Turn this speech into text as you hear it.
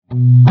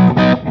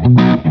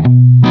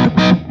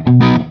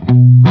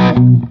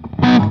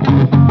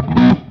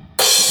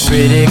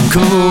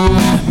cool,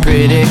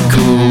 pretty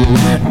cool.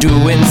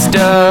 Doing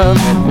stuff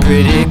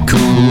pretty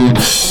cool,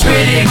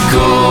 pretty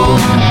cool,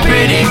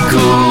 pretty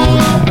cool.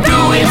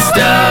 Doing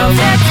stuff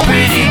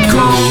pretty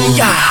cool.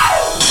 Yeah.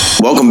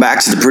 Welcome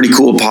back to the Pretty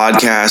Cool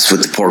Podcast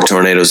with the Pork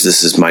Tornadoes.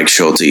 This is Mike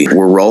Schulte.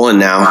 We're rolling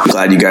now.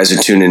 Glad you guys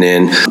are tuning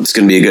in. It's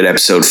going to be a good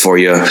episode for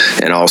you.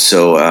 And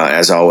also,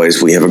 as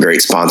always, we have a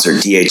great sponsor,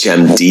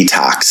 DHM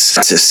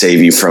Detox, to save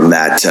you from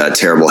that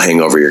terrible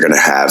hangover you're going to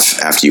have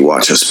after you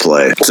watch us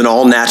play. It's an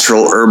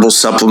all-natural herbal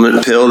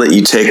supplement pill that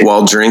you take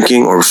while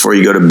drinking or before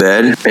you go to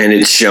bed. And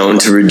it's shown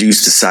to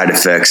reduce the side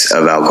effects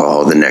of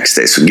alcohol the next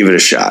day. So give it a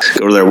shot.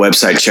 Go to their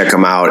website, check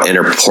them out,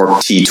 enter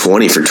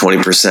PORKT20 for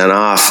 20%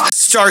 off.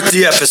 Start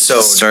the episode.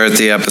 Start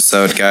the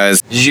episode,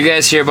 guys. Did you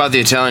guys hear about the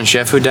Italian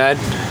chef who died?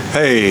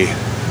 Hey.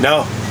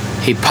 No.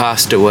 He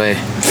passed away.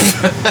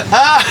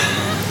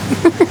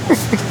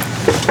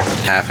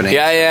 Happening.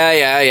 Yeah.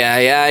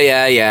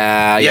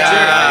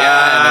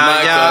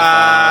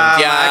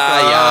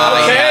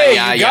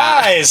 Okay,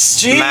 guys,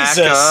 Jesus.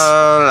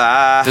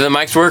 Do the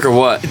mics work or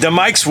what? The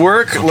mics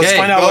work. Let's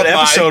find out what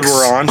episode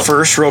we're on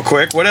first, real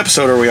quick. What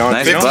episode are we on?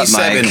 Nice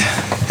butt mic.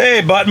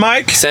 Hey, Butt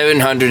Mike.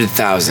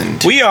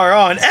 700,000. We are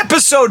on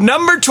episode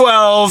number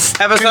 12.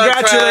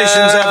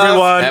 Congratulations,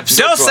 everyone.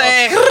 Episode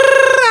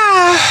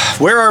 12.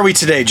 Where are we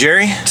today,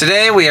 Jerry?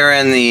 Today we are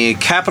in the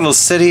capital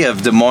city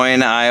of Des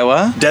Moines,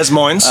 Iowa. Des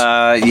Moines.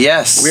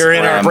 Yes. We are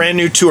in our brand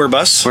new tour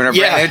bus. We're in a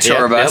brand new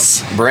tour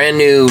bus. Yep. Brand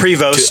new.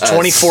 Prevost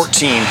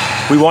 2014.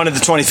 We wanted the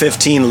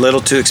 2015 a little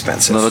too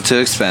expensive. A little too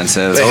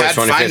expensive. They had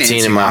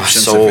 2015 in my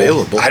soul.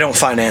 Available. I don't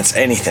finance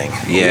anything.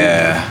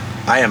 Yeah.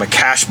 I am a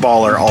cash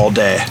baller all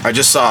day. I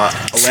just saw a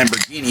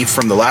Lamborghini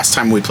from the last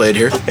time we played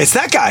here. It's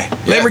that guy.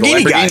 Yeah,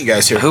 Lamborghini the guy. Lamborghini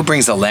guy's here. Who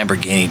brings a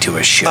Lamborghini to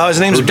a show? His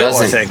name's Who Bill,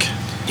 doesn't? I think.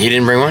 He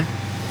didn't bring one?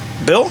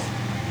 Bill?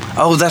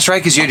 Oh, that's right,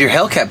 because you had your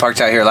Hellcat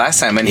parked out here last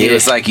time, and he Yeah.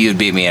 was like, you'd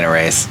beat me in a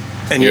race.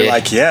 And you're Yeah.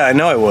 like, yeah, I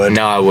know I would.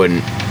 No, I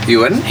wouldn't. You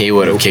wouldn't? He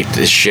would have kicked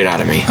the shit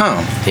out of me.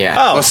 Oh. Yeah.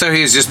 Oh. Well, so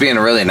he was just being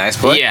a really nice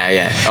boy?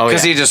 Yeah. Oh,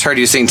 Because yeah. he just heard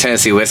you sing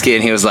Tennessee Whiskey,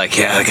 and he was like,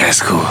 yeah, that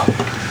guy's cool.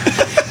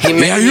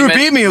 Maybe you meant-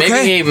 beat me, okay?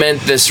 Maybe he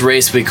meant this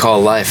race we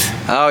call life.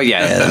 Oh,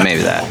 yeah,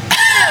 maybe that.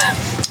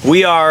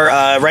 We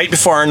are right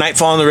before our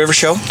Nightfall on the River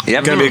show.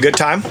 Yep. Going to be a good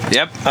time.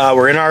 Yep.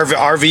 We're in our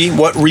RV.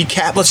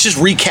 Let's just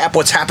recap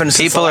what's happened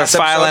since People the are last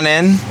filing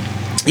episode.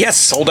 in. Yes,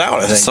 sold out,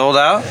 I think. Sold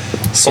out.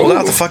 Sold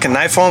out the fucking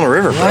Nightfall on the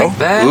River, bro. Like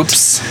that.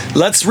 Oops.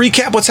 Let's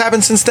recap what's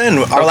happened since then.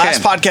 Our Okay.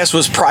 last podcast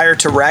was prior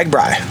to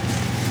Ragbri.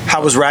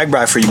 How was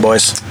Ragbri for you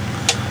boys?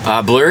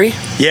 Blurry?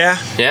 Yeah.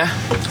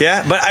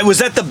 Yeah. But was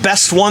that the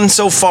best one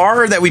so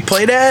far that we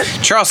played at?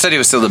 Charles said he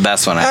was still the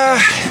best one. I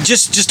think.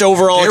 Just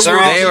overall They're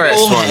all experience. They were the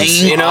best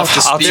ones. You know,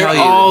 I'll they're tell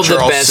you, all the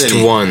Charles best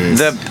City. ones.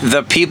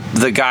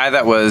 The guy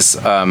that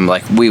was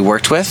like we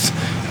worked with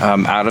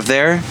out of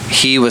there,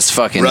 he was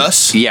fucking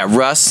Russ? Yeah,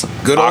 Russ.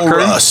 Good old Ocker.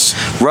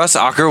 Russ. Russ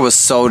Ocker was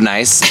so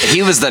nice.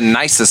 He was the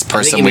nicest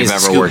person he we've means ever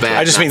scoot worked back. with.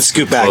 I just mean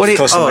scoot back. What do you-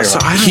 close to the oh, so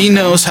microphone. He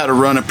knows how to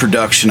run a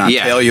production. I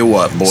tell you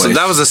what, boys. So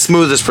that was the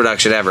smoothest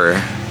production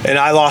ever. And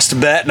I lost a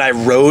bet, and I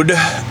rode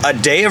a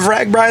day of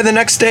Ragbri the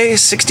next day,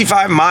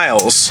 65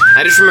 miles.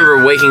 I just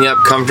remember waking up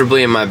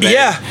comfortably in my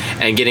bed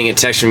and getting a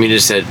text from you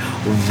that said,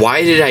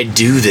 "Why did I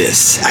do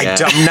this?"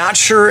 I'm not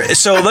sure.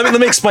 So let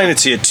me explain it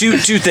to you. Two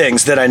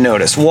things that I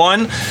noticed.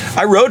 One,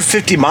 I rode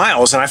 50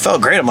 miles, and I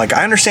felt great. I'm like,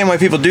 I understand why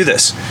people do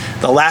this.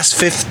 The last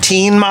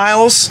 15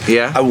 miles,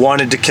 I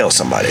wanted to kill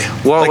somebody.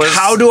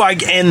 How do I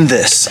end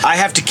this? I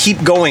have to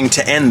keep going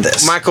to end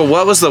this. Michael,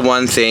 what was the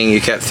one thing you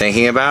kept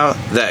thinking about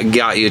that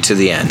got you to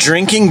the end?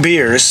 Drinking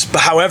beers.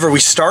 However, we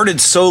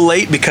started so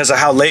late because of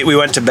how late we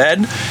went to bed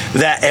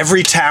that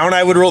every town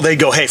I would roll, they'd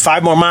go, hey,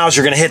 5 more miles,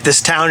 you're going to hit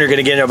this town, you're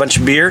going to get a bunch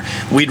of beer.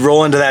 We'd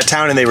roll into that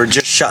town, and they were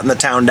just shutting the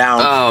town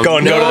down. Go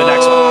to the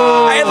next one.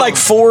 I had like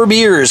 4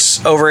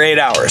 beers over 8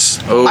 hours.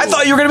 Oh. I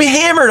thought you were going to be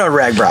hammered on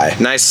Ragbri.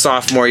 Nice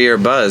sophomore year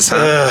buzz,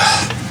 huh?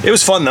 It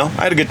was fun, though.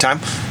 I had a good time.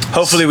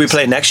 Hopefully we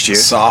play next year.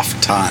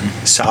 soft time.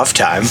 Soft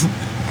time.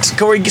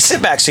 Corey,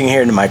 sit back so you can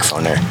hear in the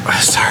microphone there.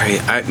 Sorry,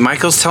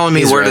 Michael's telling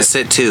me where to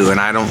sit too, and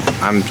I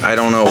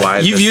don't know why.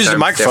 You've used a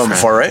microphone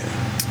before, right?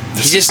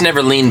 He just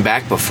never leaned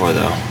back before,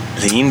 though.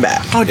 Lean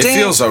back. Oh, It damn.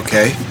 feels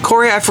okay.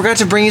 Corey, I forgot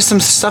to bring you some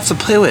stuff to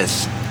play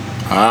with.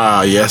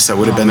 Ah, yes, that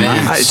would have been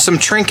man. nice. Some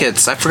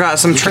trinkets. I forgot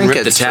some Rip the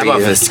trinkets. tab for off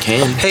you. this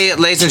can. Hey,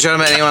 ladies and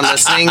gentlemen, anyone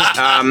listening,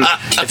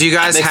 if you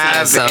guys Makes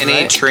have sense, any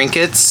right?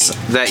 trinkets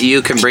that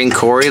you can bring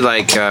Corey,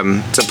 like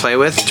to play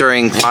with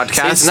during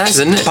podcasts, It's nice,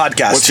 isn't it?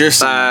 Podcast. What's your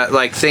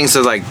like things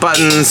with like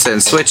buttons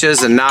and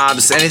switches and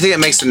knobs, anything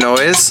that makes a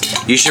noise,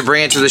 you should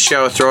bring it to the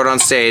show, throw it on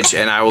stage,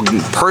 and I will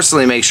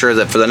personally make sure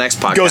that for the next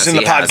podcast Goes in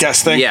the he has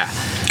podcast it. thing? Yeah,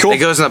 Cool. It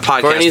goes in the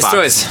podcast. Corey needs box.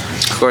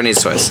 toys. Corey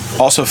needs toys.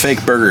 also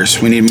fake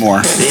burgers? We need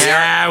more.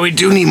 Yeah, we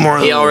do need more.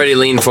 of He them. already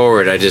leaned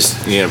forward. I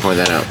just, you gotta point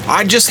that out.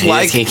 I just He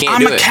can't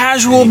I'm do a it.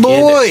 casual He can't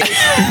boy.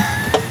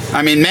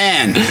 I mean,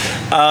 man.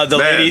 The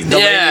lady,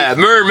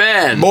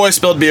 merman. Boy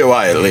spelled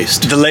B-O-I at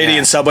least. the lady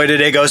in Subway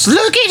today goes,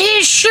 "Look at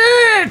his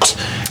shirt,"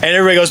 and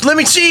everybody goes, "Let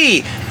me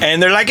see,"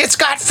 and they're like, "It's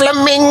got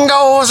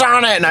flamingos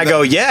on it," and I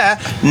go, "Yeah,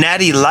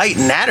 Natty Light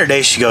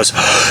Natterday." She goes,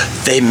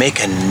 "They make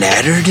a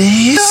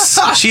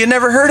Natterdays?" She had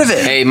never heard of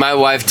it. Hey, my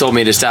wife told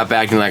me to stop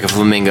acting like a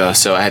flamingo,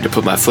 so I had to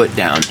put my foot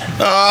down.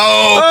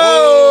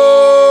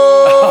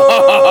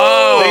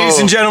 Ladies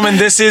and gentlemen,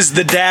 this is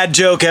the dad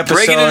joke episode.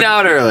 Breaking it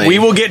out early. We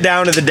will get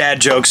down to the dad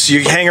jokes.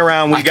 You hang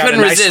around. We got a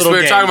couldn't nice resist. little We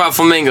were game. talking about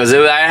flamingos.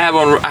 I have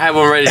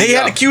one ready to Hey, go. you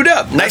had it queued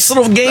up. Nice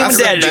little game That's of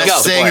the dad best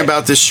jokes. thing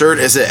about this shirt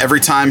is that every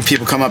time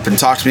people come up and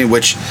talk to me,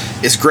 which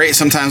is great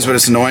sometimes, but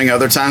it's annoying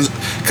other times,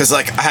 because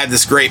like I had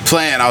this great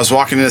plan. I was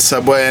walking in the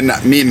Subway, and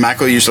me and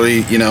Michael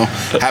usually,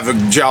 have a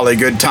jolly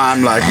good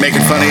time, like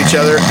making fun of each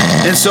other.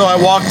 And so I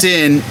walked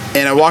in,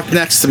 and I walked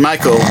next to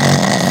Michael,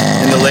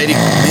 and the lady,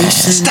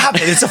 Mason. Stop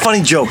it. It's a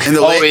funny joke. And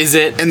the is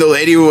it? And the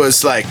lady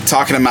was like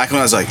talking to Michael,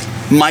 and I was like,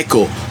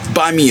 "Michael,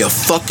 buy me a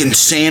fucking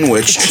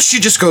sandwich." And she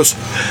just goes,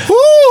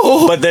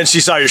 "Ooh." But then she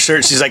saw your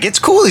shirt. She's like, "It's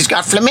cool. He's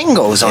got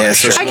flamingos on Yeah, his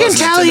so shirt." she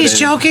wasn't intimidated.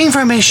 joking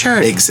from his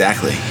shirt.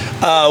 Exactly.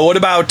 What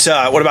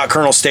about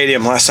Colonel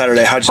Stadium last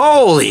Saturday?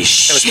 Holy It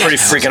shit. was pretty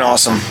freaking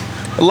awesome.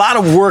 A lot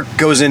of work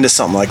goes into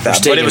something like that, but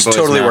it Stadium was boys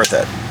totally now. worth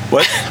it.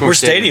 What? We're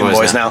Stadium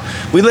Boys now.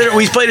 We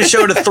played a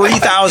show to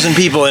 3,000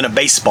 people in a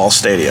baseball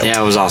stadium.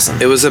 Yeah, it was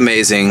awesome. It was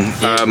amazing.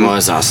 It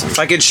was awesome. If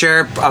I could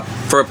share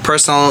for a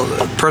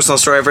personal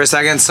story for a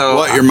second. So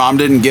What, your mom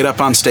didn't get up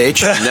on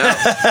stage? No.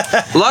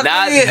 Not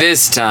Luckily,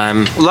 this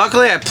time.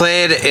 luckily, I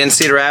played in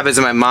Cedar Rapids,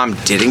 and my mom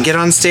didn't get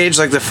on stage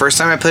like the first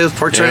time I played with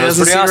Pork Yeah, it was Tornadoes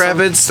in pretty Cedar awesome.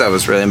 Rapids. That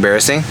was really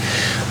embarrassing.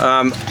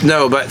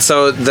 No, but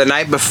so the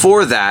night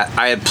before that,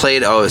 I had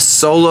played a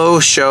solo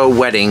show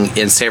wedding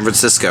in San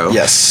Francisco.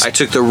 Yes. I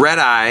took the red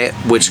eye,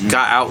 which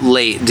got out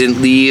late,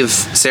 didn't leave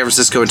San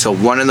Francisco until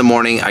 1 in the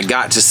morning. I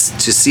got to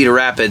Cedar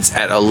Rapids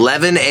at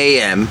 11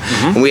 a.m.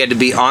 And we had to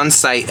be on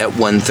site at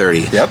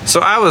 1:30. Yep. So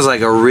I was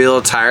like a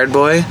real tired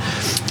boy.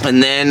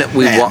 And then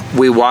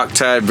we walked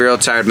to real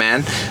tired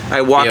man.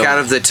 I walk Yo. out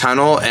of the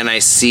tunnel and I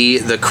see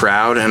the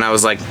crowd and I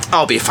was like,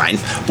 I'll be fine.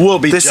 We'll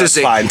be just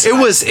fine It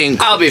tonight. was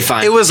I'll be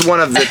fine. It was one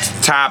of the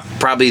top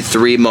probably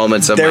 3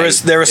 moments of There my was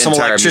some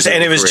entire electricity,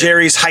 and it was musical career.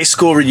 Jerry's high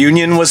school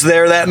reunion was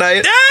there that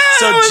night. it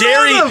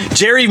was awesome.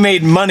 Jerry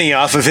made money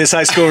off of his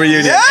high school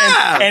reunion.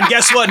 Yeah. And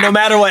guess what? No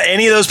matter what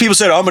any of those people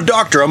said, "I'm a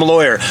doctor, I'm a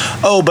lawyer."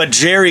 Oh, but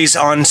Jerry's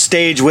on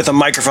stage with a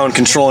microphone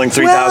controlling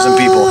 3,000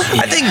 people.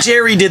 I think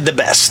Jerry did the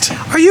best.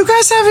 Are you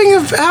guys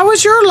how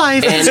was your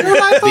life? Is your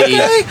life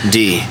okay?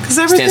 D.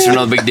 everything- Stands for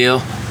no big deal.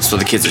 That's what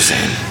the kids are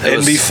saying.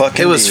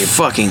 It was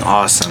fucking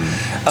awesome.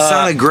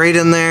 Sounded great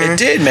in there. it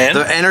did, man.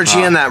 The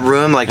energy in that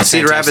room, like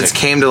Cedar fantastic. Rapids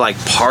came to like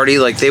party,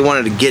 like they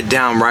wanted to get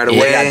down right away.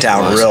 They got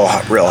down real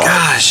hard.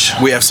 Gosh,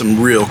 We have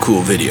some real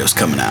cool videos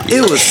coming out.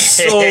 it was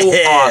so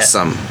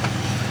awesome.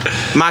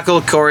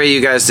 Michael, Corey, you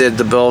guys did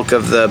the bulk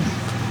of the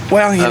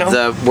Well, you know,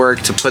 the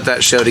work to put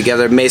that show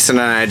together. Mason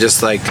and I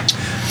just like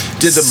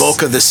Did the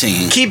bulk of the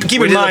singing. keep We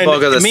in did the mind,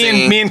 bulk of the me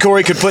singing. and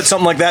Corey could put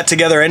something like that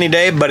together any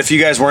day, but if you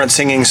guys weren't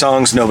singing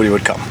songs, nobody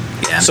would come.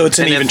 Yeah. So it's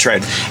an And even if-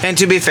 trade. And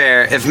to be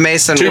fair, if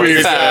Mason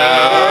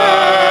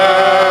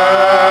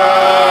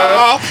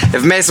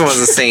if Mason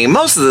wasn't singing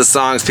most of the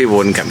songs, people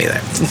wouldn't come either.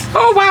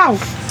 Oh, wow.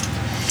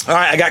 All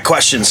right, I got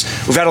questions.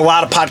 We've had a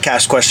lot of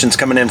podcast questions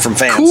coming in from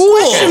fans.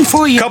 Question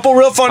for you. Couple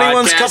real funny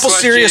ones, Podcast couple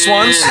serious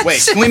ones. questions.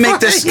 Wait, can we make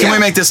this? Can we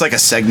make this like a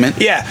segment?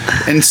 Yeah.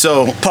 And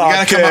so we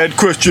gotta come Podcast up.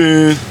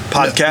 question.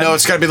 Podcast. No,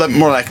 it's got to be like,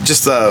 more like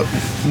just a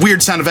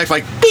weird sound effect,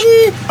 like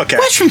bing. Okay.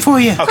 Question for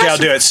you. Okay, I'll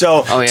do it.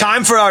 So, Oh, yeah.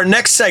 time for our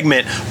next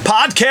segment,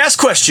 podcast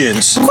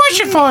questions.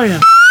 Question for you.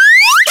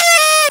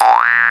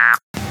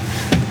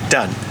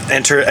 Done.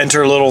 Enter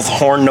a little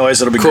horn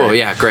noise. It'll be Cool, great.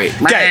 yeah, great.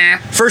 Okay.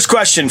 First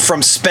question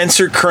from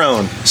Spencer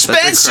Crone.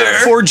 Spencer?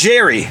 For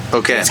Jerry.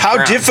 Okay. How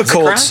Crown.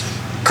 difficult? Is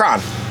it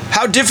Cron.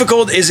 How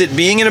difficult is it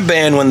being in a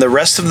band when the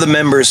rest of the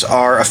members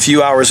are a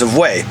few hours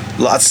away?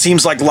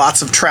 Seems like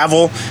lots of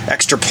travel,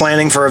 extra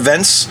planning for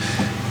events.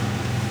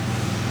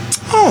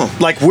 Oh,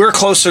 like we're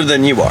closer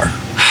than you are.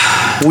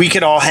 We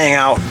could all hang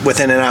out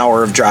within an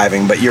hour of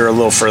driving, but you're a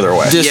little further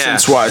away.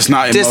 Distance-wise,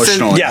 not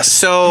emotionally. Yes.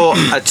 So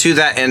to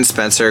that end,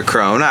 Spencer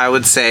Crone, I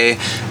would say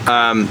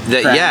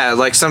that yeah,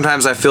 like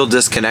sometimes I feel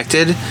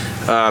disconnected,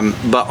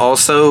 but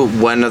also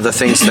one of the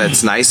things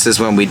that's nice is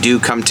when we do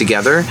come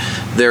together,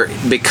 there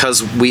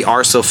because we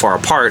are so far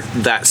apart,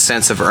 that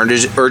sense of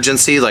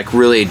urgency like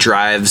really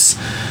drives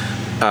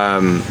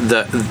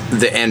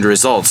the end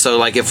result. So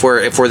like if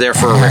we're there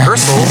for a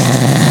rehearsal,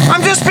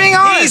 I'm just being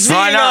honest. He's being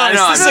I know, I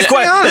know. honest. This is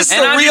I'm a just- this is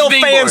and a I'm real just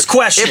being fan's bored.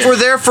 question. If we're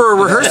there for a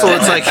rehearsal,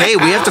 it's like, hey,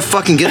 we have to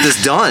fucking get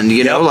this done.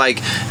 You know, like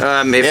if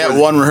Yeah, we're-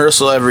 one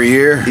rehearsal every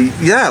year.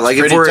 yeah, like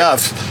if Pretty we're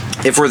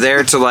tough. if we're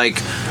there to like,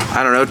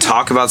 I don't know,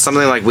 talk about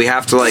something, like we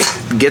have to like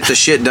get the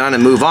shit done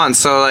and move on.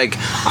 So like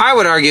I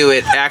would argue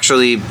it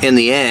actually in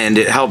the end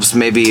it helps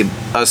maybe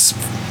us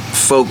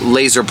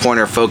laser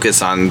pointer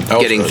focus on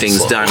getting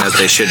things done as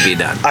they should be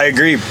done. I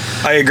agree.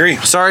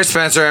 Sorry,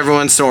 Spencer.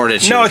 Everyone snored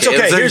at you. No, it's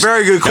okay. It was a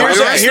very good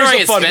question. Here's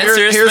a fun.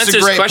 Here's the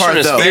great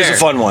part, though. Here's a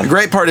fun one. The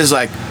great part is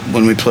like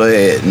when we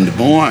play it in Des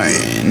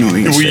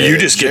Moines. You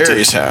just get to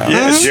Jerry's house.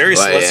 Yeah, Jerry's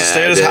lets us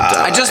stay at his house.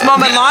 I just mowed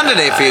my lawn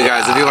today for you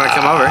guys. If you want to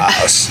come over.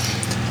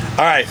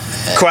 All right.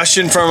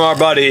 Question from our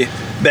buddy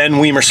Ben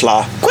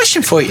Wiemerslaw.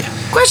 Question for you.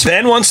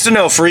 Ben wants to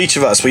know for each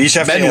of us. We each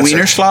have Ben to answer.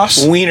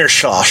 Wienerschloss?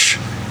 Wienerschloss.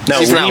 No,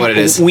 That's not what it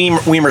is.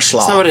 Wiemerslaw. That's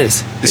not what it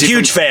is.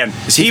 Huge fan.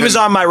 He was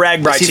on my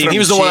Ragbri team. He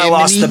was the one I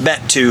lost the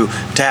bet to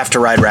have to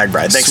ride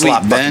Ragbri. Thanks a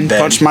lot, Ben. Ben.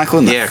 Punch Michael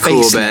in the face.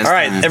 Cool, Ben. All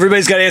right,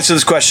 everybody's got to answer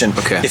this question.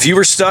 Okay. If you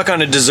were stuck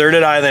on a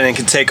deserted island and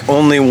could take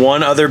only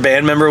one other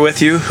band member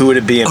with you, who would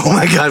it be? And Oh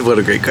my God, what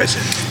a great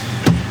question.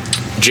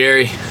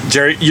 Jerry,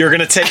 Jerry, you're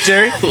gonna take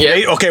Jerry?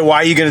 Yeah. Okay, why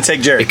are you gonna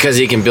take Jerry? because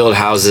he can build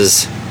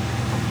houses.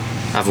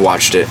 I've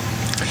watched it.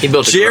 He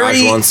built a Jerry-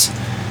 garage once.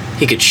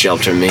 He could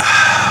shelter me.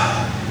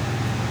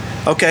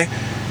 Okay.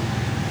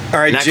 All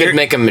right, And I could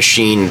make a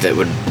machine that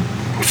would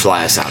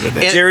fly us out of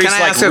it. Jerry's Can I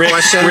like ask a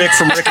question? Rick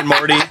from Rick and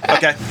Morty.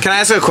 Okay. Can I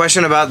ask a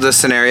question about the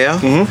scenario?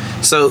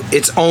 Mm-hmm. So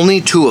it's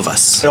only two of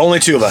us Only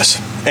two of us,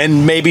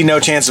 and maybe no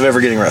chance of ever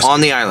getting arrested.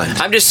 on the island.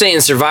 I'm just saying,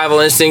 survival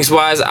instincts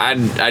wise, I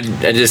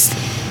just,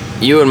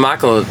 you and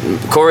Michael,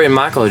 Corey and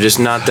Michael are just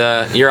not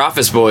your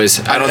office boys.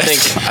 I don't think.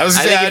 I was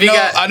I saying, think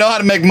I know how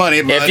to make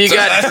money, but if you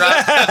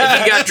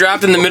got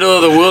dropped in the middle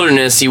of the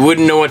wilderness, you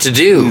wouldn't know what to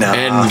do. Nah.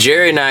 And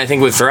Jerry and I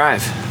think would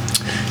thrive.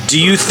 Do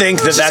you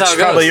think That's that's how it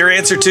probably goes. your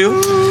answer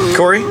too,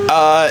 Corey?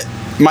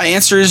 my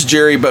answer is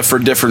Jerry, but for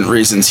different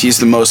reasons. He's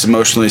the most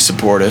emotionally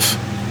supportive.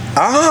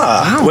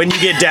 When you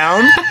get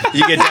down,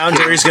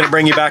 Jerry's gonna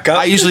bring you back up.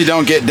 I usually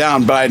don't get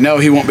down, but I know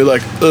he won't be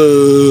like,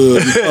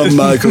 I'm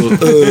Michael.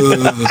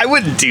 I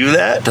wouldn't do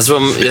that. That's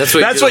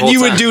what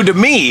You would do to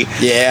me.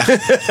 Yeah.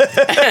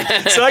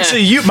 So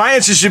actually, my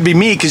answer should be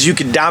me because you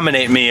could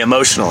dominate me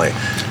emotionally.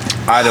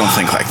 I don't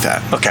think like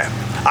that. Okay,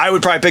 I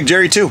would probably pick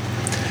Jerry too.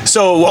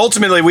 So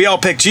ultimately, we all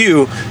picked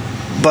you,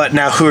 but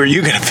now who are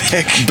you gonna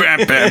pick?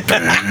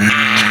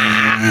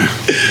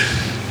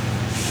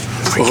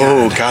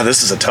 Oh God,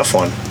 this is a tough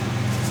one.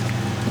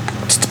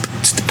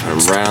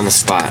 Right on the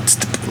spot.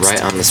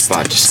 Right on the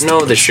spot. Just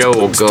know the show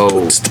will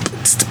go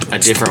a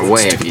different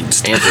way if you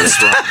answer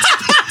this wrong.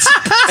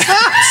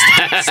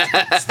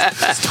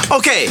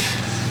 Okay,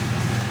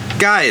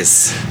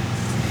 guys.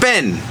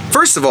 Ben,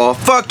 first of all,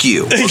 fuck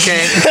you,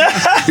 okay?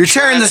 You're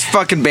tearing this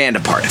fucking band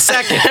apart.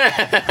 Second,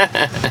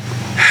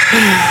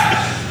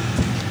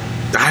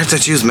 I have to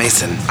choose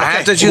Mason. I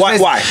have to choose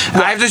Mason. Why?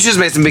 I have to choose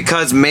Mason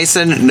because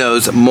Mason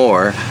knows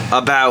more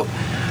about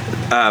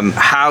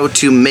how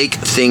to make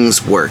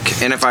things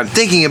work. And if I'm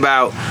thinking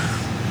about,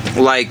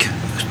 like,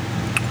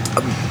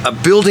 a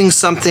building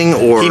something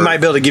or... He might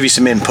be able to give you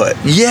some input.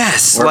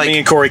 Yes. Or like, me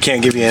and Corey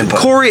can't give you input.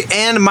 Corey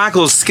and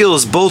Michael's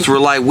skills both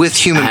rely with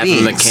human I have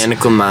beings. a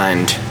mechanical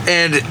mind.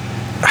 And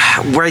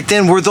right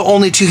then, we're the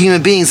only two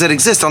human beings that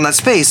exist on that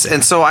space.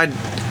 And so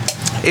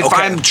if Okay.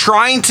 I'm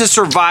trying to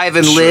survive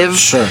and live,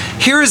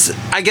 here's,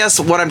 I guess,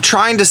 what I'm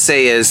trying to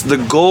say is the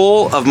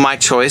goal of my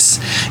choice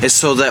is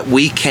so that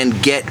we can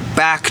get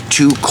back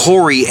to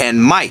Corey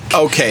and Mike.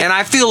 Okay. And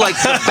I feel like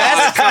the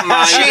best Come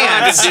on, you don't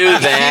have chance, to do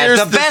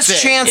that. the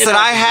best chance You that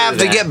don't I have have to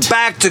to do get that.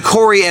 back to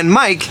Corey and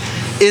Mike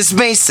is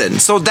Mason.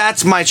 So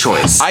that's my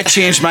choice. I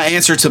changed my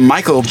answer to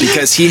Michael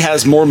because he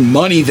has more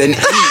money than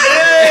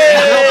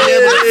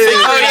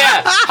Oh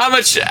yeah, how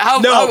much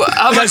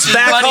because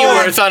back money home-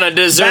 worth on a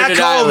deserted Back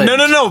home,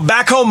 island? no.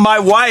 Back home, my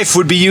wife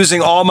would be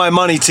using all my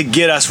money to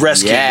get us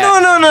rescued. Yeah.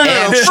 No.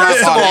 And First shop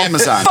of on all,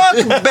 Amazon.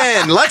 fuck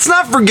Ben. Let's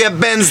not forget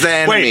Ben's the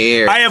enemy Wait,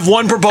 here. I have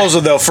one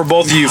proposal though for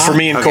both of you, for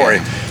me and Okay.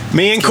 Corey.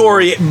 Me and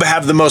Corey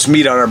have the most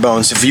meat on our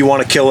bones. If you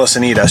want to kill us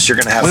and eat us, you're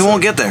gonna have. we food.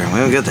 won't get there. We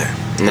won't get there.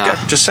 No.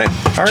 Okay, just saying.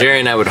 All right. Jerry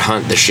and I would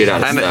hunt the shit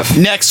out of stuff.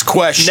 Next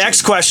question.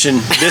 Next question.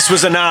 This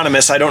was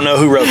anonymous. I don't know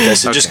who wrote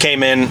this. It just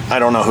came in. I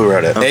don't know who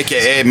wrote it.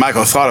 AKA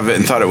Michael thought of it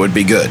and thought it would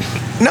be good.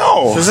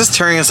 No. Is this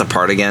tearing us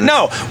apart again?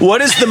 No.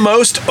 What is the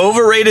most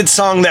overrated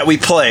song that we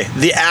play?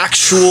 The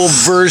actual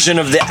version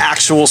of the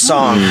actual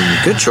song.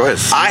 Good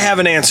choice. I have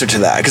an answer to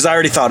that because I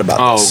already thought about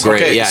Oh, this.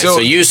 great. Okay, yeah. so- So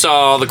you saw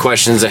all the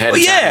questions ahead of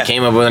time Yeah. and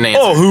came up with an answer.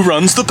 Oh, who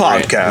runs the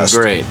Great. podcast?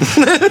 Great.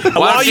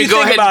 Why don't you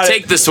go ahead and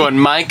take this one,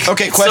 Mike?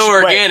 Okay, It's question- so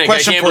wait, organic. I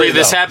question can't for you, believe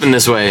this though. happened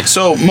this way.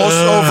 So most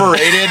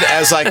overrated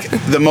as like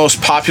the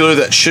most popular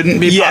that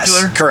shouldn't be Yes,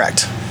 popular?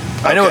 correct.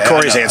 I know what Okay,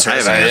 Corey's I know. answer I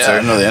is. have an answer.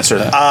 I know the answer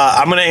to that.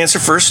 I'm going to answer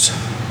first.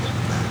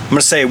 I'm going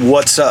to say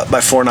What's Up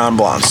by Four Non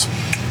Blondes.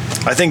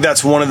 I think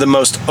that's one of the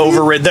most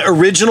overrated. The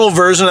original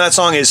version of that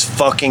song is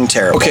fucking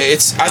terrible. Okay,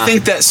 I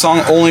think that song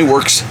only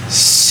works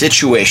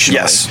situationally.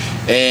 Yes.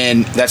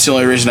 And that's the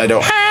only reason I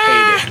don't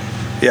hate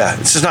it. Yeah,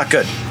 it's just not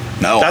good.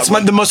 No. That's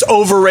the most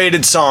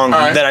overrated song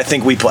right. that I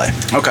think we play.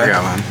 Okay. I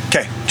got one.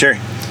 Okay, Jerry.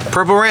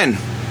 Purple Rain.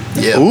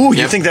 Yeah. Ooh,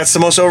 you think that's the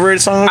most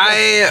overrated song?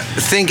 I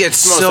think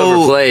it's most so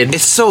overplayed.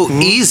 It's so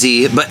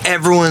easy, but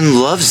everyone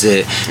loves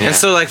it. Yeah. And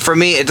so like for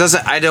me, it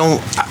doesn't.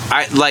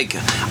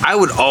 I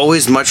would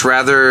always much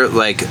rather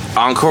like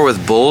encore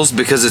with Bulls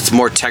because it's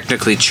more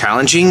technically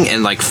challenging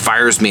and like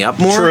fires me up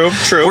more.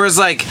 True. Whereas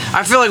like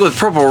I feel like with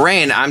Purple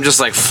Rain, I'm just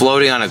like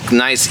floating on a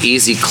nice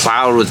easy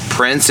cloud with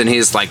Prince, and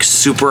he's like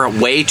super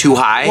way too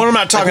high. What I'm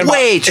not talking about.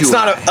 Way too It's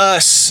not high.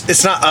 us.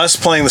 It's not us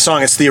playing the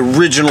song. It's the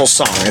original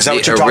song. Is that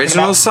what you're The talking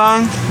original about?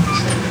 song?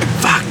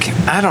 Fuck,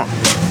 I don't.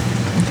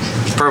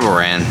 Purple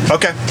Rain,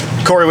 Okay,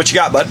 Corey, what you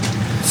got, bud?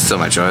 still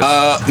my choice.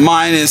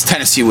 Mine is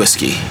Tennessee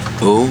Whiskey.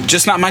 Ooh.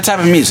 Just not my type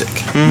of music.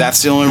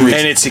 That's the only reason.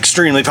 And it's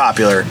extremely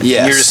popular.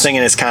 Yes. You're just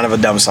thinking it's kind of a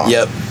dumb song.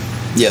 Yep.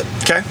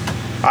 Okay.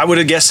 I would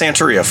have guessed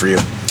Santeria for you.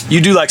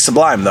 You do like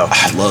Sublime, though.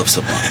 I love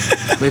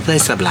Sublime. We play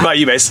Sublime. How about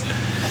you, Base?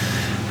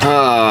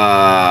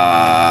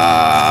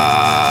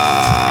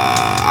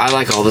 I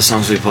like all the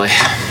songs we play.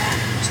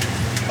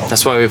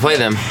 That's why we play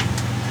them.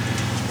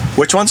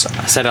 Which ones?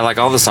 I said I like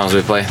all the songs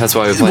we play. That's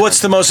why we play What's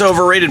them. the most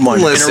overrated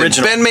one? Listen, in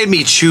original. Ben made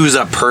me choose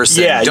a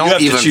person. Yeah, you Don't have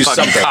to even choose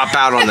fucking something. cop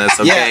out on this,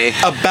 okay?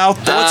 Yeah, about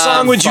that. What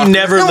song would you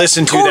never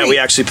listen to that we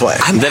actually play?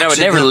 I'm That I would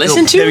actually never gonna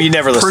listen feel to? That you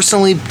never listen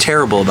personally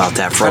terrible about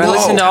that for But a I while.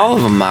 listen to all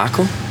of them,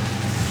 Michael.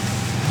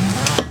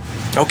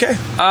 Okay.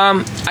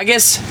 I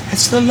guess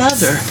It's the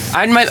leather.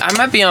 I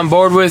might be on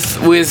board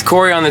with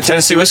Corey on the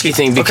Tennessee whiskey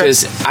thing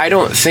because I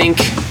don't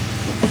think,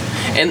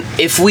 and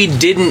if we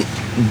didn't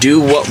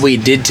do what we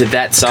did to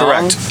that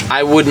song, Correct.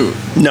 I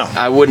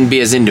wouldn't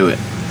be as into it.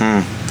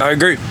 I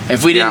agree.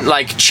 If we didn't Yeah.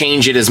 like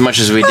change it as much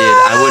as we did,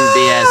 I wouldn't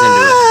be as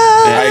into it.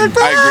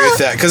 I agree with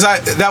that because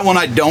that one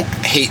I don't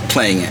hate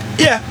playing it.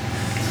 Yeah.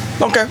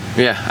 Okay.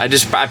 Yeah, I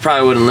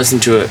probably wouldn't listen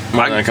to it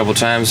more than a couple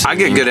times. I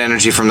get good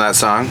energy from that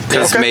song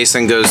because Okay.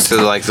 Mason goes to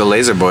like the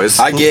Laser Boys.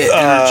 I get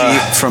energy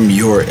from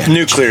your energy.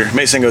 Nuclear.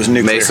 Mason goes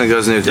nuclear. Mason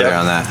goes nuclear Yep.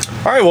 on that.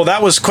 All right. Well,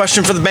 that was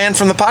question for the band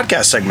from the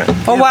podcast segment.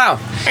 Oh wow!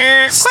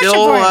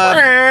 Still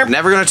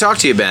never gonna talk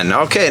to you, Ben.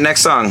 Okay,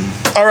 next song.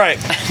 All right.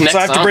 Next So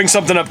I have to song. bring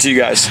something up to you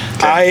guys.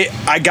 I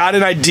got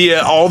an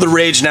idea. All the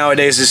rage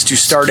nowadays is to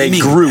start a Gaming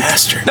group.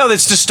 bastard. No,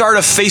 that's to start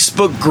a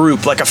Facebook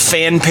group, like a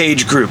fan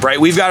page group, right?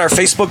 We've got our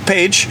Facebook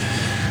page,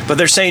 but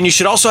they're saying you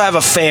should also have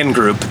a fan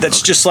group that's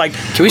just like.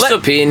 Can we still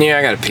pee in here?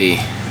 I gotta pee.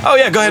 Oh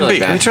yeah, go ahead and Really pee.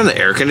 bad. Can you turn the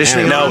air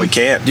conditioning No, on? we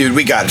can't. Dude,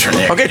 we gotta turn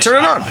it. Okay,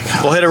 turn it on.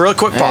 We'll hit a real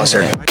quick pause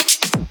here.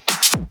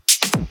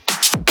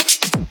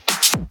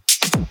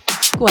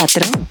 4,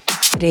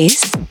 3,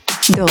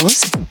 2,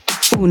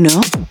 1.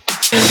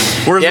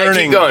 We're Yeah, keep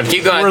learning. going,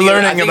 keep going. We're I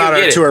learning think about you'll our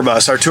get it. tour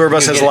bus. Our tour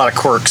bus has a get lot of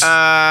quirks.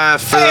 Are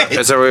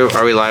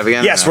we live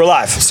again? Yes, No. we're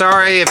live.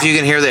 Sorry if you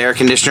can hear the air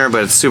conditioner,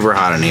 but it's super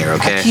hot in here.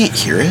 Okay. I can't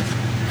hear it.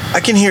 I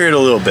can hear it a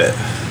little bit.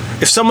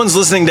 If someone's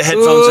listening to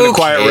headphones in a Who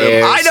quiet room,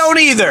 cares? I don't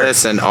either.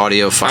 That's an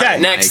audio file. Okay,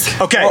 next.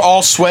 mic. Okay. We're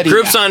all sweaty.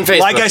 Groups now. on Facebook.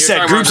 Like I You're said,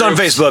 talking groups about on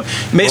Facebook.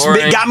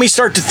 Boring. Got me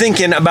start to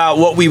thinking about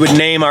what we would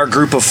name our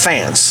group of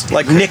fans,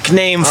 like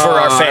nickname for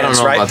our I fans,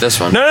 don't know right? about this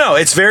one. No,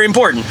 it's very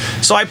important.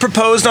 So I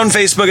proposed on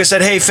Facebook. I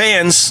said, "Hey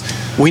fans,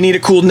 we need a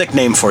cool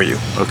nickname for you.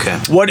 Okay.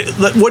 What do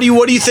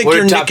you think What are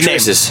your top nickname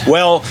choices? is?"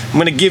 Well, I'm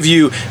going to give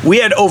you. We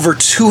had over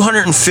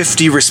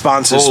 250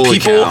 responses. Holy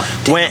People cow.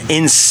 went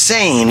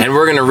insane. And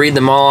we're gonna read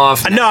them all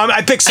off. No,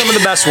 I picked some of the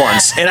best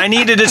ones, and I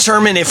need to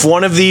determine if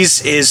one of these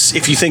is,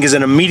 if you think is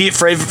an immediate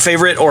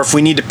favorite, or if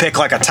we need to pick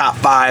like a top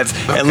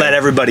 5 and let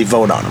everybody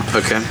vote on them.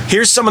 Okay.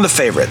 Here's some of the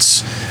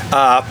favorites: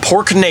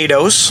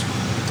 Porknadoes,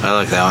 I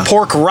like that one.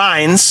 Pork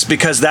Rinds,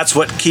 because that's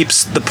what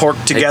keeps the pork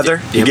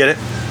together. You Yep. get it?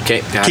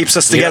 Okay, got Keeps it.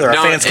 us together. Our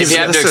No, fans if keeps you us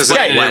have together. to This isn't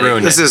explain a it, it ruined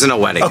wedding. This it. isn't a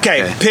wedding.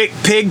 Okay,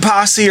 pig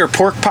posse or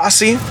pork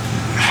posse,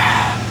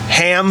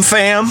 ham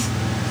fam.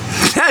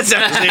 That's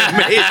actually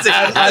amazing.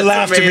 I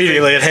laughed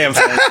immediately at ham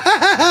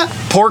fam.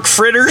 Pork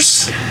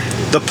fritters,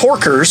 the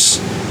porkers,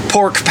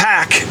 pork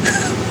pack.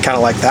 Kind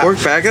of like that.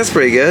 Pork back. That's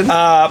pretty good.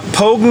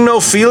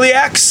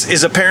 Pognophiliacs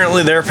is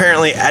they're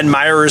apparently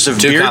admirers of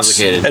Too beards.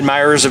 complicated.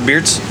 Admirers of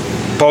beards.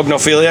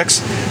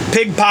 Pognophiliacs.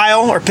 Pig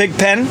pile or pig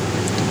pen.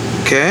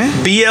 okay.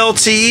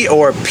 BLT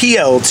or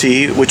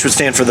PLT, which would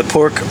stand for the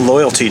Pork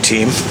Loyalty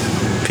Team.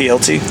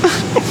 PLT.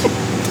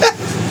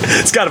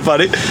 It's kind of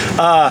funny.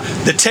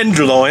 The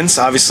Tenderloins,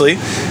 obviously.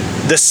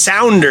 The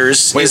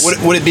Sounders. Wait, is-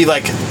 would it be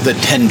like the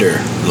tender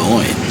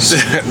loins?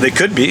 they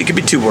could be. It could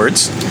be 2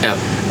 words. Yeah.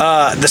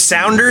 The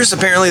Sounders,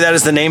 apparently that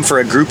is the name for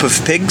a group of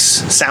pigs.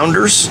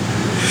 Sounders.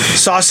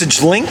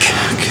 Sausage Link.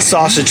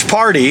 Sausage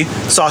Party.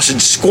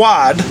 Sausage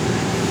Squad.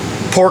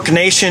 Pork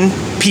Nation.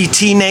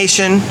 PT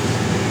Nation.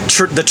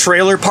 The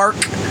Trailer Park,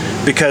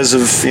 because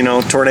of,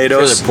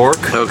 tornadoes. Trailer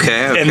pork.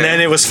 Okay. And then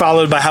it was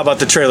followed by how about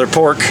the Trailer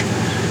Pork?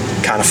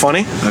 Kind of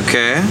funny.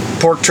 Okay.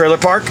 Pork Trailer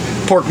Park.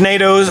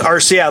 Porknadoes are,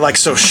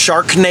 so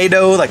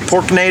Sharknado, like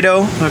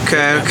Porknado.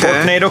 Okay. Okay.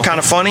 Porknado, kind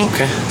of funny.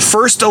 Okay.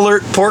 First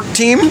Alert Pork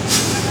Team.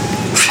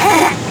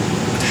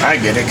 I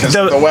get it because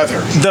of the weather.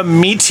 The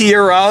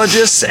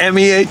Meteorologists,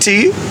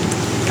 MEAT.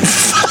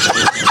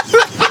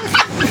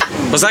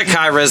 Was that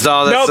Kai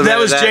Resdahl? Nope, that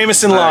was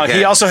Jameson Long. Okay.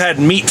 He also had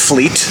Meat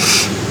Fleet.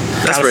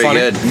 That's Kinda pretty funny.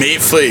 good.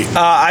 Meat Fleet.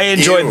 I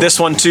enjoyed Ew. this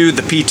one too.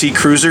 The PT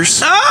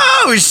Cruisers.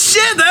 Oh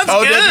shit, that's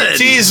good.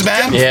 OWTs,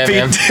 man. Yeah,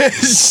 man. You can't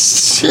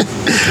say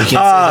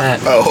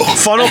that. Oh.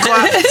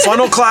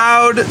 Funnel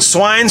Cloud,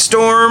 Swine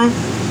Storm,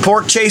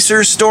 Pork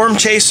Chasers, Storm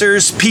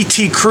Chasers,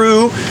 PT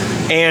Crew,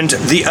 and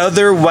the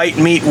other White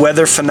Meat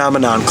Weather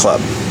Phenomenon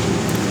Club.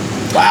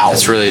 Wow.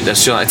 That's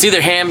it's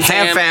either Ham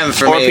Fam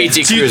for or me. PT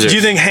Do Cruiser. you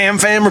think Ham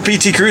Fam or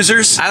PT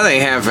Cruisers? I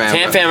think Ham Fam.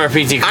 Ham Fam or PT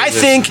Cruiser? I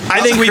think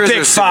we Cruisers pick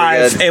are super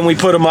 5 good. and we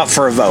put them up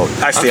for a vote.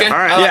 I feel. Okay, All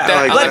right, I like Yeah, that.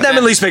 I let like them that.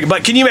 at least pick it.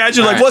 But can you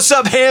imagine, like, All right. what's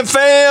up, Ham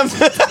Fam?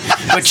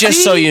 But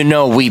just so you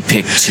know, we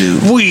picked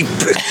 2. We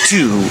pick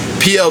 2.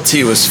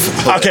 PLT was.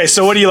 Okay,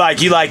 so what do you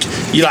like? You like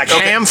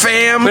Ham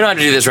Fam? We don't have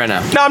to do this right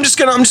now. No, I'm just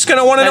gonna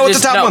want to know what the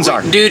top ones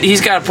are. Dude, he's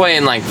got to play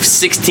in like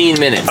 16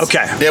 minutes.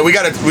 Okay. Yeah, we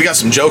got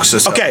some jokes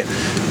this Okay.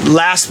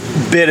 Last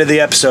bit of the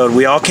episode,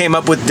 we all came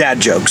up with dad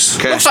jokes.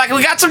 Okay. Looks like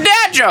we got some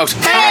dad jokes.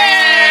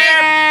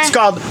 Hey! It's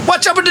called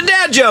 "What's Up with the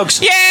Dad Jokes?"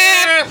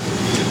 Yeah!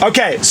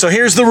 Okay, so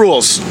here's the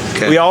rules.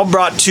 Okay. We all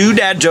brought 2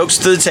 dad jokes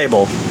to the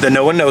table that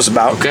no one knows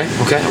about. Okay.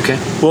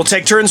 We'll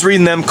take turns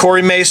reading them.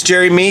 Corey Mace,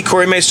 Jerry, me.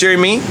 Corey Mace, Jerry,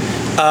 me.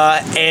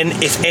 And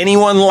if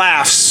anyone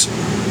laughs,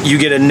 you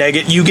get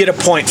a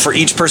point for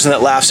each person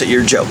that laughs at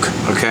your joke.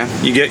 Okay.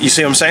 You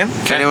see what I'm saying?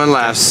 If anyone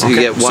laughs, you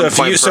get 1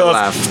 point per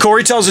laugh. if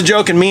Corey tells a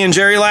joke and me and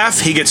Jerry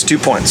laugh, he gets 2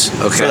 points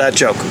Okay. for that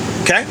joke.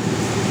 Okay?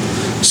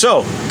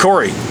 So,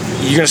 Corey,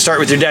 you're going to start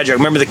with your dad joke.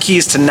 Remember, the key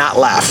is to not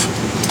laugh.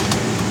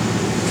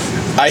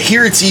 I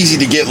hear it's easy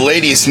to get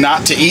ladies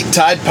not to eat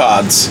Tide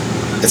Pods.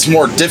 It's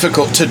more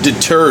difficult to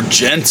deter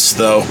gents,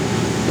 though.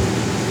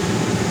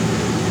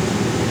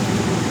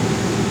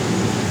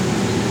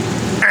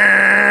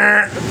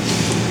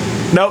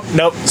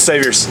 Nope.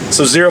 Saviors.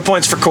 So 0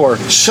 points for Core.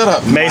 Shut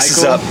up, Mace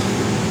is Michael. up.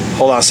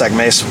 Hold on a sec,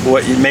 Mace.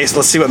 Mace?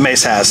 Let's see what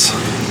Mace has.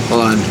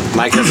 Hold on.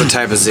 Mike has a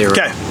type of 0.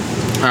 Okay.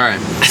 All right.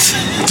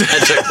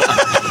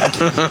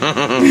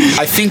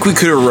 I think we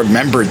could have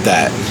remembered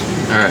that.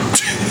 All right.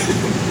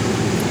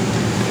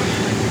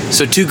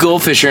 So 2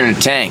 goldfish are in a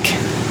tank.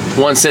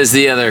 One says to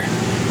the other,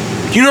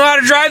 "You know how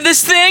to drive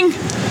this thing?"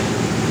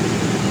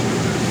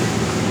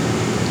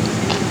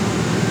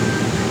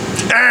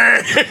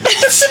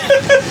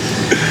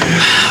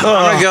 I'm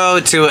gonna go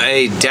to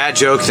a dad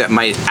joke that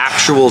my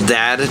actual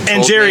dad told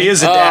And Jerry me.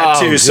 is a dad,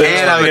 too. So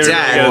And I'm a you're really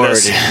dad. good at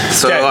this.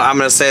 So Okay. I'm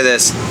gonna say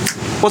this.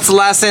 What's the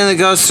last thing that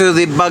goes through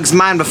the bug's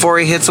mind before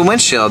he hits a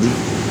windshield?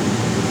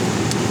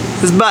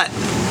 His butt.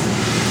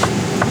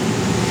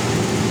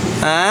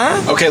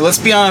 Huh? Okay, let's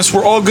be honest.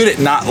 We're all good at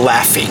not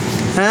laughing.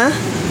 Huh?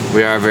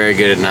 We are very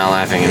good at not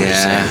laughing. I'm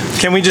just Yeah. saying.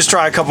 Can we just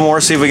try a couple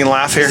more, see if we can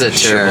laugh here? This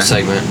is a terrible Sure.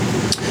 segment.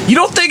 You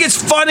don't think it's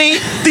funny?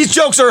 These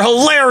jokes are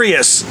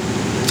hilarious.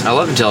 I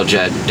love to tell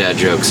dad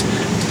jokes.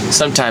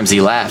 Sometimes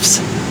he laughs.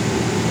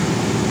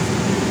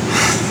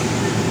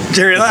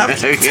 Jerry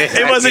laughed.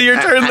 It wasn't your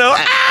turn, though. All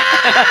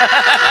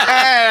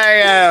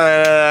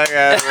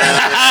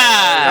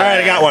right,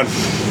 I got one.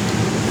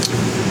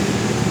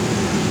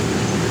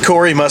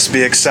 Corey must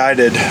be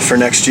excited for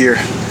next year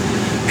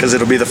because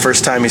it'll be the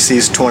first time he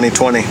sees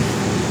 2020.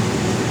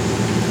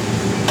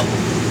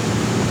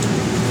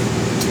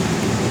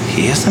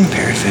 He has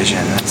impaired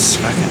vision. That's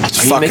fucking.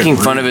 Are you making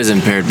fun of his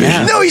impaired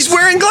vision? No, he's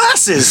wearing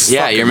glasses.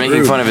 Yeah, you're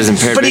making fun of his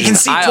impaired But he vision.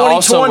 can see I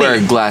also 20/20. wear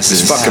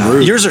glasses. Fucking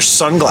rude. Yours are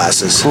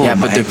sunglasses. Yeah,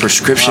 but they're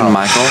prescription,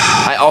 Michael.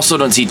 I also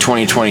don't see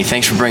 20/20.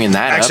 Thanks for bringing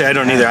that Actually, I up.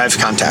 don't either. I have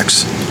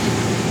contacts.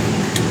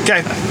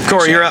 Okay,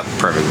 Corey, you're up.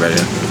 Perfect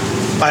vision.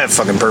 I have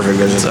fucking perfect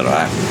vision. So do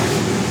I.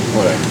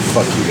 Whatever.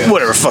 Fuck you guys.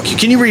 Whatever, fuck you.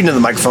 Can you read into the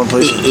microphone,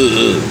 please?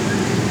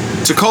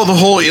 To call the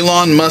whole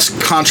Elon Musk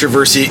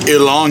controversy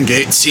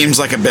elongate seems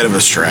like a bit of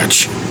a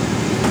stretch.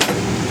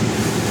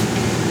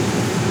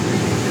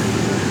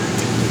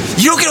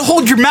 You don't get to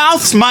hold your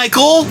mouths,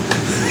 Michael.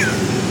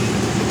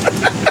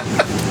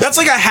 That's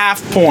like a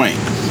half point.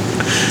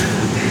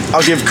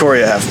 I'll give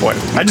Corey a half point.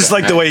 I just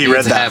like the way he He read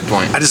gets a that. half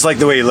point. I just like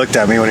the way he looked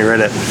at me when he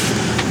read it.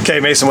 Okay,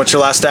 Mason, what's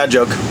your last dad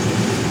joke?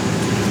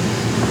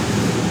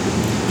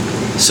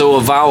 So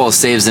a vowel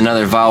saves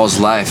another vowel's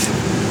life.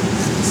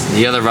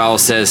 The other vowel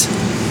says,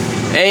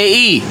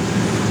 "A-E,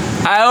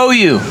 I owe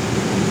you."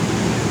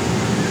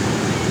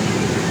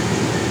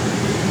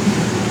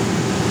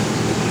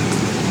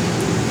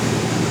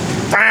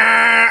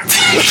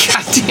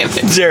 God damn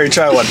it. Jerry,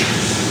 try one.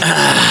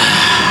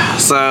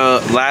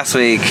 So last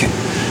week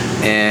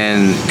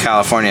in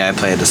California, I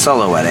played a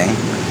solo wedding,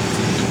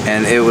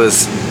 and it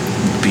was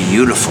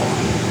beautiful.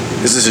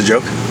 Is this a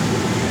joke?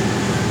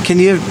 Can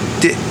you?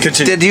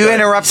 Continue. Did you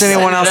interrupt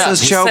anyone Set it up.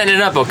 else's He's joke? setting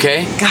it up,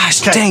 okay?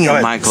 Gosh Okay, dang go it,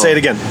 ahead. Michael! Say it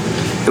again.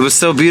 It was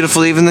so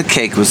beautiful. Even the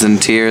cake was in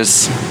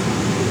tears.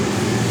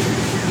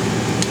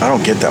 I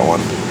don't get that one.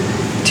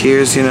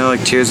 Tears, you know,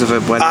 like tears of a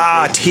wedding.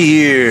 Ah,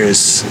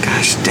 tears.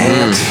 Gosh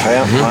dang it!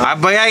 Yeah,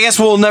 But I guess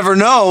we'll never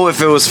know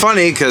if it was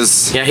funny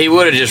because. Yeah, he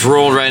would have just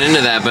rolled right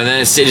into that, but then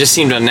it just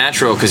seemed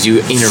unnatural because you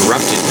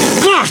interrupted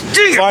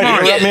him. Fine,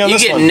 interrupt me on You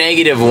this get one.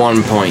 negative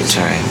 1 point.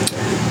 Sorry,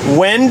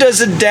 When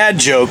does a dad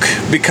joke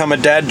become a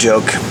dad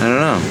joke? I don't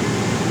know.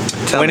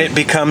 Tell When me. it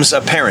becomes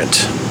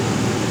apparent.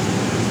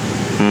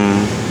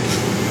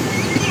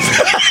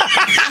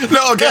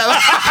 No, okay.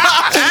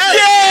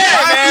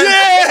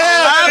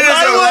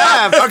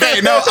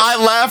 Okay, no, I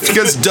laughed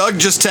because Doug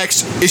just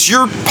texted, is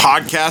your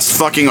podcast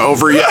fucking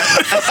over yet?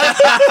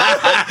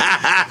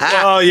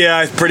 Well,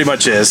 yeah, it pretty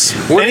much is.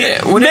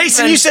 Would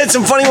Mason, you said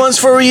some funny ones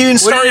for you and Would it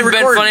started have been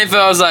recording. funny if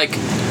I was like,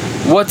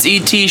 what's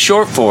ET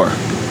short for?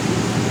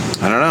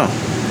 I don't know.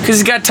 Because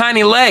he's got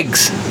tiny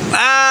legs.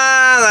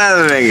 That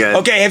would have been good.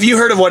 Okay, have you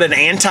heard of what an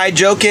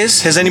anti-joke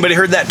is? Has anybody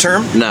heard that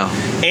term? No.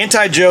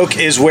 Anti-joke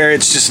is where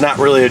it's just not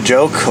really a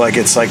joke, like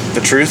it's like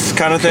the truth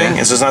kind of thing.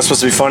 It's just not supposed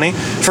to be funny.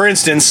 For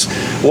instance,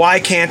 why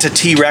can't a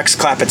T-Rex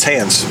clap its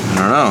hands? I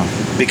don't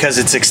know. Because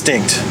it's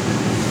extinct.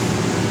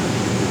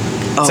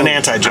 It's an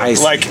anti-joke. I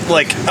see.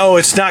 Like, oh,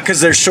 it's not because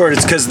they're short,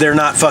 it's because they're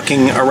not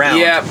fucking around.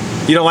 Yeah.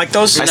 You don't like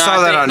those? I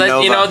saw that on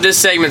You know, Nova. this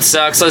segment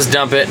sucks. Let's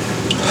dump it.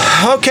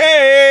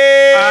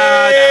 Okay.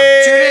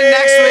 Tune in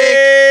next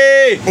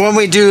week when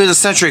we do the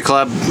Century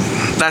Club.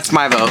 That's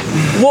my vote.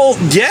 Well,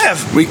 yeah.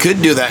 We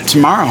could do that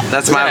tomorrow.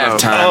 That's We my have vote.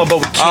 time. Oh, but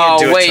we can't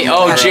do it wait.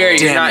 tomorrow. Oh, Jerry,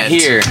 you're Damn not it.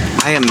 here.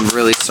 I am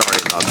really sorry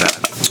about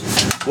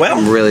that. Well,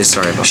 I'm really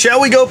sorry about that.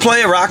 shall we go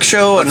play a rock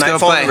show at Let's go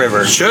Nightfall on play. the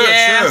River? Sure,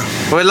 Yeah.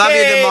 sure. We love you,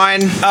 Hey, Des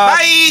Moines.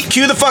 Bye.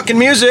 Cue the fucking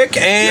music,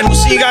 and we'll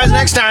see you guys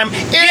next time.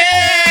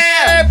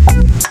 Yeah!